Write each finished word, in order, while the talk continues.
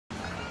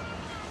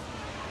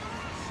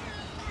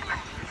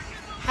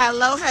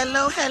Hello,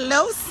 hello,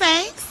 hello,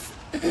 saints.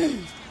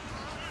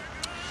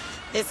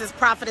 This is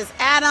Prophetess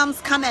Adams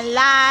coming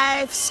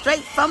live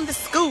straight from the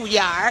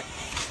schoolyard.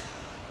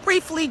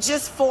 Briefly,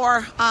 just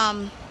for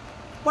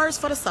words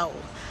for the soul.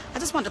 I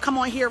just wanted to come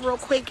on here real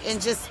quick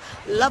and just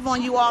love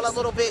on you all a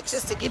little bit,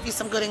 just to give you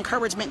some good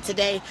encouragement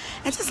today,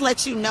 and just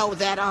let you know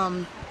that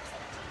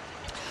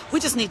we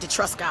just need to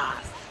trust God.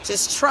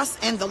 Just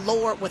trust in the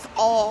Lord with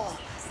all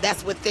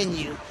that's within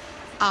you.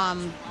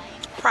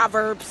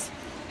 Proverbs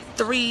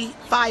 3,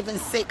 5, and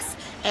 6,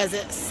 as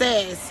it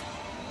says,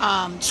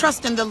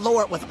 trust in the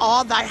Lord with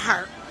all thy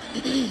heart.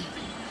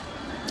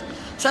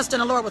 Trust in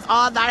the Lord with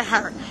all thy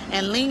heart,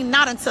 and lean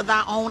not unto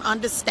thy own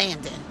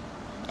understanding.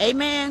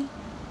 Amen.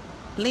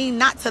 Lean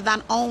not to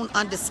thine own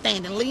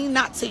understanding. Lean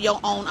not to your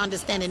own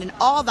understanding. In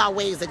all thy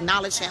ways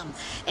acknowledge him,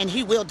 and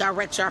he will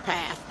direct your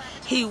path.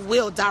 He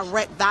will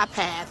direct thy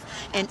path.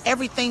 And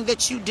everything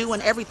that you do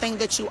and everything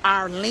that you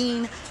are,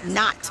 lean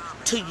not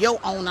to your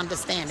own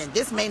understanding.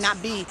 This may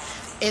not be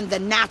in the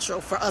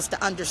natural for us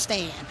to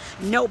understand.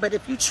 No, but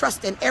if you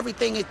trust in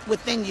everything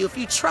within you, if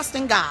you trust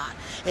in God,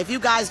 if you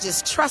guys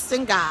just trust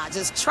in God,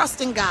 just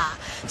trust in God,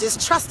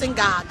 just trust in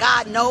God.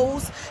 God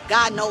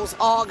knows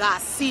all.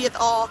 God seeth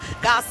all.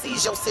 God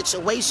sees your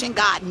situation.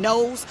 God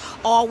knows.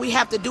 All we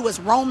have to do is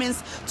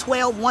Romans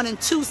 12, 1 and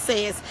 2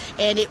 says,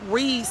 and it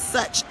reads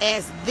such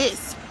as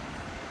this: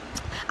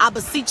 I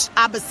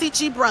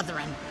beseech ye,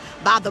 brethren,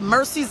 by the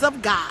mercies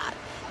of God,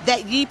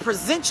 that ye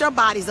present your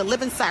bodies a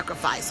living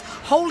sacrifice,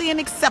 holy and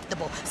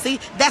acceptable. See,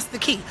 that's the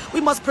key.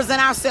 We must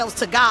present ourselves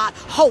to God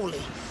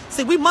holy.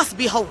 See, we must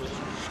be holy.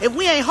 If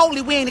we ain't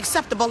holy, we ain't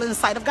acceptable in the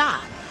sight of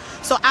God.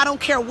 So I don't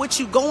care what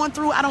you're going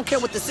through. I don't care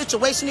what the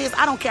situation is.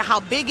 I don't care how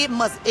big it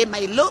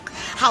may look,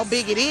 how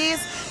big it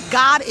is.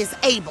 God is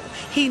able.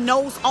 He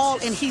knows all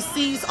and he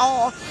sees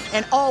all.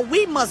 And all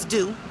we must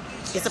do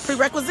is a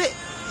prerequisite.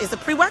 It's a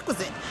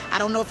prerequisite. I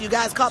don't know if you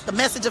guys caught the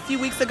message a few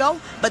weeks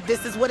ago, but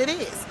this is what it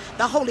is.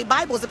 The Holy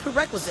Bible is a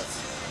prerequisite.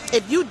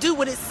 If you do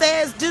what it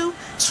says do,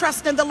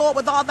 trust in the Lord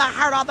with all thy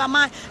heart, all thy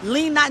mind,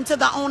 lean not into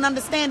thy own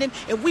understanding.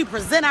 If we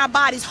present our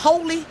bodies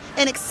holy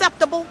and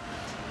acceptable,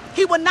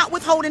 he will not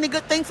withhold any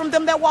good thing from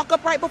them that walk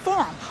upright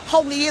before him.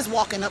 Holy is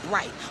walking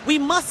upright. We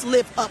must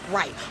live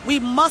upright. We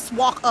must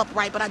walk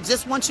upright. But I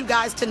just want you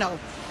guys to know,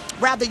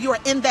 whether you are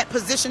in that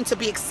position to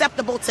be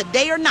acceptable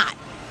today or not,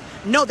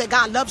 know that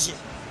God loves you.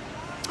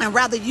 And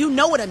rather you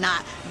know it or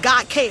not,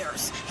 God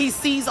cares. He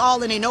sees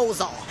all and he knows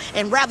all.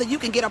 And rather you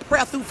can get a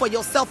prayer through for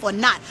yourself or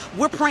not,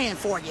 we're praying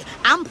for you.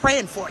 I'm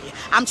praying for you.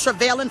 I'm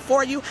travailing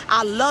for you.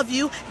 I love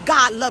you.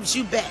 God loves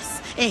you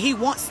best. And he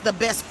wants the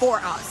best for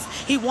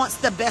us. He wants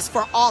the best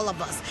for all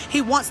of us.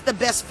 He wants the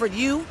best for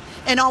you.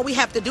 And all we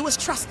have to do is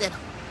trust in him.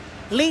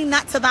 Lean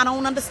not to thine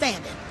own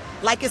understanding.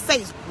 Like it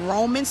says,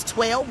 Romans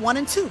 12, 1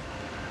 and 2.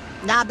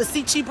 Now I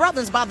beseech ye,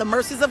 brothers, by the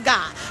mercies of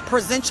God,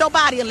 present your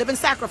body a living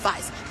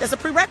sacrifice. That's a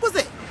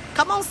prerequisite.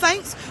 Come on,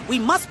 saints. We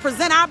must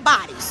present our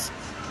bodies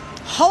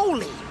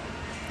holy.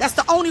 That's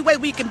the only way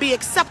we can be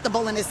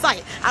acceptable in his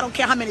sight. I don't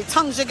care how many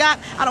tongues you got.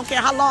 I don't care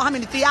how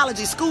many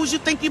theology schools you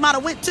think you might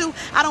have went to.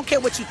 I don't care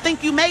what you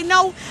think you may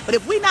know. But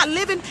if we're not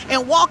living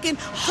and walking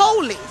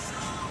holy,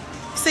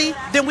 see,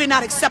 then we're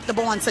not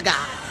acceptable unto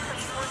God.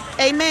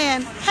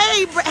 Amen.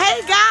 Hey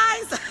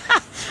guys.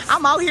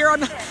 I'm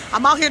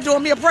out here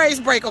doing me a praise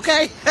break,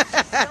 okay?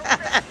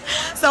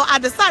 So I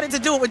decided to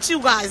do it with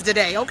you guys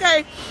today,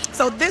 okay?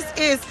 So this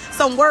is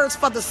some words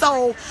for the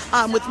soul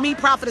with me,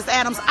 Prophetess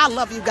Adams. I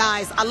love you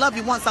guys. I love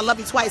you once. I love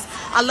you twice.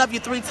 I love you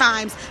 3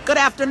 times. Good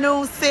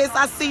afternoon, sis.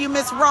 I see you,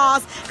 Miss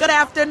Ross. Good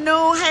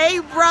afternoon. Hey,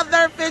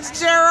 Brother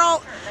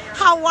Fitzgerald.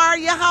 How are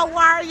you? How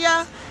are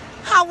you?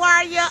 How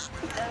are you?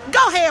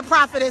 Go ahead,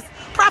 Prophetess.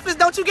 Prophetess,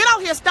 don't you get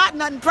out here start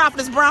nothing,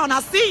 Prophetess Brown.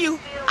 I see you.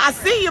 I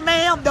see you,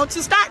 ma'am. Don't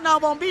you start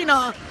none, won't be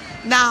none.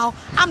 Now,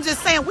 I'm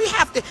just saying we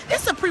have to,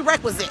 it's a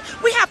prerequisite.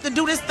 We have to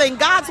do this thing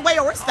God's way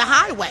or it's the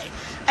highway.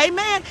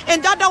 Amen.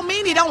 And that don't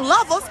mean he don't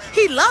love us.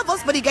 He loves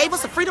us, but he gave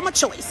us a freedom of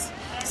choice.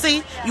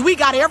 See, we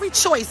got every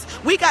choice.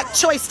 We got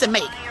choice to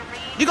make.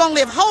 You're going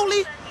to live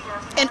holy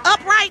and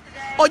upright,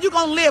 or you're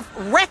going to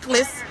live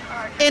reckless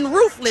and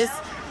ruthless.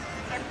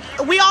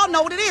 We all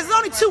know what it is. There's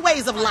only 2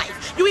 ways of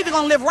life. You're either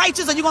going to live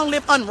righteous or you're going to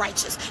live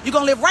unrighteous. You're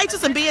going to live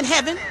righteous and be in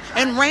heaven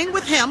and reign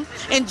with him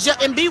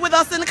and be with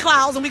us in the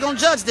clouds, and we're going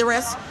to judge the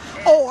rest.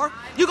 Or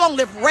you're going to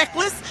live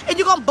reckless and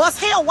you're going to bust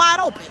hell wide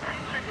open.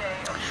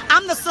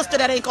 I'm the sister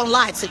that ain't going to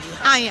lie to you.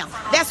 I am.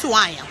 That's who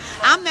I am.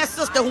 I'm that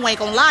sister who ain't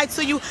going to lie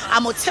to you.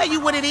 I'm going to tell you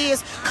what it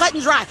is, cut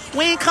and dry.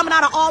 We ain't coming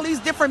out of all these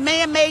different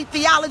man-made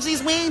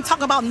theologies. We ain't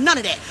talking about none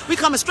of that. We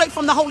coming straight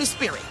from the Holy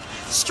Spirit.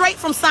 Straight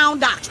from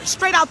sound doctrine.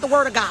 Straight out the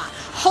word of God.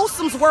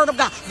 Wholesome's word of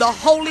God. The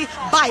Holy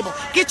Bible.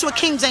 Get you a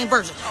King James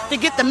Version.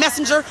 Forget the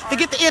Messenger.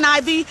 Forget the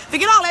NIV.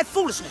 Forget all that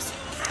foolishness.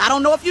 I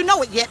don't know if you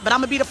know it yet, but I'm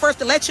going to be the first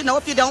to let you know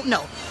if you don't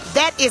know.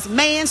 That is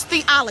man's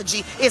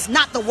theology. It's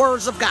not the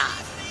words of God.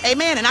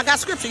 Amen. And I got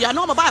scripture. Y'all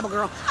know I'm a Bible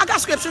girl. I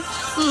got scripture.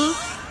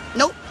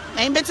 Nope.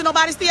 I ain't been to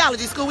nobody's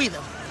theology school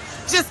either.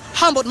 just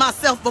humbled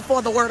myself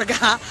before the word of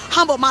God.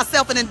 Humbled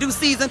myself, and in due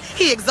season,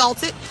 he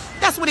exalted.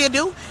 That's what he'll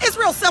do. It's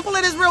real simple.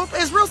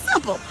 It's real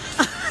simple.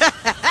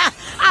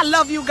 I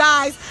love you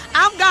guys.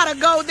 I've got to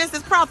go. This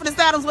is Prophetess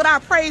Adams with our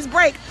praise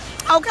break.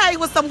 Okay,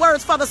 with some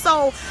words for the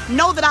soul.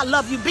 Know that I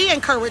love you. Be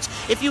encouraged.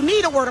 If you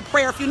need a word of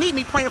prayer, if you need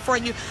me praying for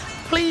you,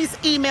 please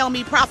email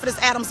me,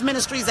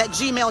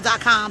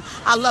 prophetessadamsministries@gmail.com.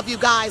 I love you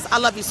guys. I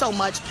love you so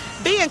much.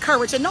 Be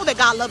encouraged and know that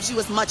God loves you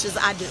as much as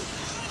I do.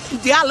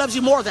 God loves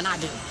you more than I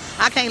do.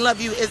 I can't love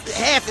you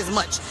half as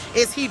much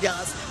as he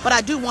does. But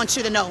I do want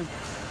you to know,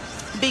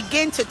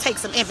 begin to take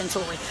some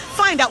inventory.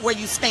 Find out where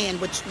you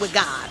stand with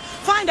God.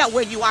 Find out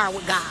where you are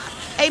with God.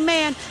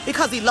 Amen.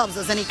 Because he loves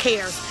us and he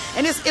cares.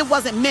 And it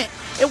wasn't meant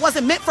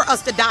for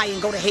us to die and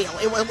go to hell.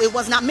 It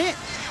was not meant.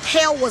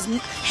 Hell,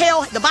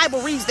 the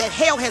Bible reads that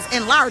hell has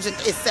enlarged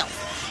itself.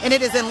 And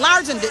it is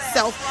enlarging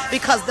itself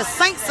because the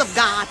saints of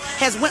God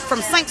has went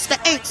from saints to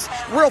ain'ts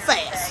real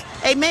fast.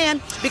 Amen.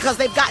 Because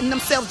they've gotten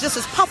themselves just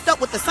as puffed up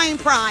with the same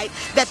pride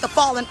that the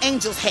fallen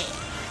angels had.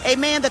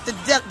 Amen. That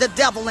the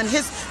devil and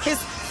his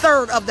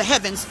third of the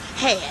heavens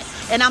had.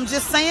 And I'm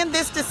just saying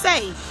this to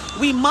say,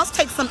 we must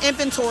take some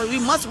inventory. We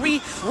must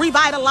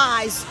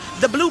revitalize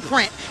the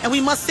blueprint, and we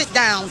must sit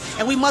down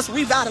and we must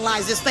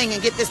revitalize this thing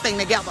and get this thing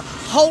together.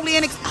 Holy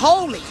and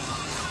holy.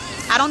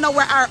 I don't know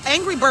where our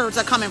angry birds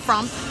are coming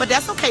from, but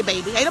that's okay,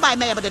 baby. Ain't nobody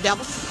mad but the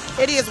devil.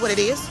 It is what it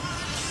is.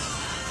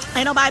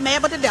 Ain't nobody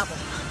mad but the devil.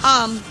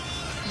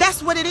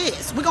 That's what it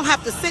is. We're gonna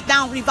have to sit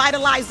down,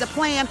 revitalize the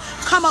plan,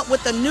 come up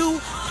with a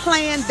new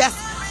plan that's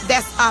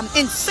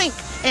in sync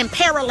and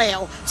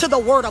parallel to the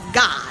word of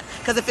God.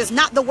 Because if it's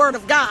not the word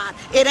of God,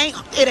 it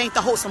ain't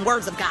the wholesome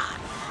words of God.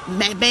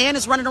 Man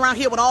is running around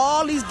here with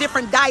all these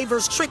different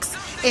diverse tricks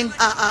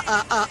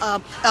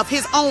of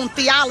his own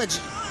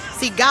theology.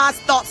 See, God's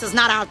thoughts is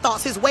not our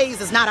thoughts. His ways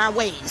is not our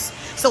ways.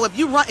 So if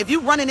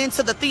you're running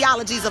into the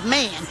theologies of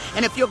man,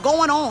 and if you're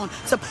going on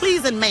to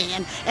pleasing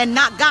man and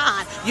not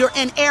God, you're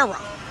in error.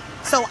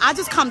 So I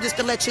just come just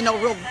to let you know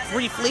real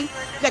briefly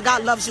that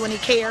God loves you and he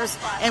cares.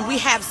 And we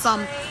have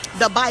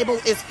the Bible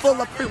is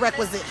full of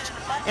prerequisites.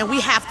 And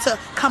we have to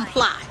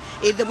comply.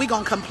 Either we're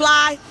going to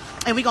comply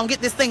and we're going to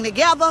get this thing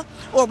together,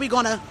 or we're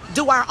going to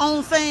do our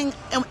own thing.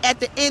 And at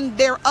the end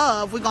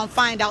thereof, we're going to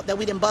find out that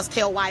we didn't bust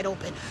hell wide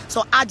open.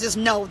 So I just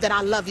know that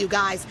I love you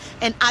guys,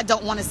 and I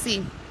don't want to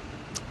see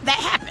that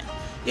happen.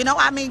 You know,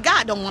 I mean,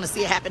 God don't want to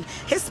see it happen.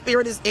 His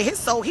spirit is in his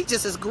soul. He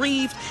just is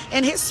grieved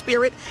in his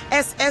spirit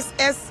as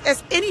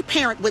any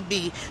parent would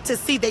be to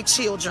see their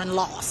children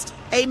lost.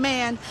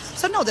 Amen.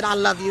 So know that I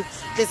love you.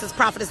 This is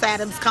Prophetess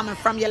Adams coming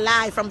from you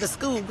live from the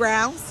school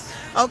grounds.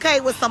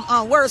 Okay, with some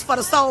words for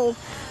the soul.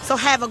 So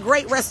have a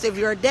great rest of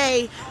your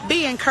day.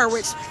 Be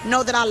encouraged.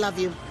 Know that I love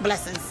you.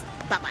 Blessings.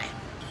 Bye-bye.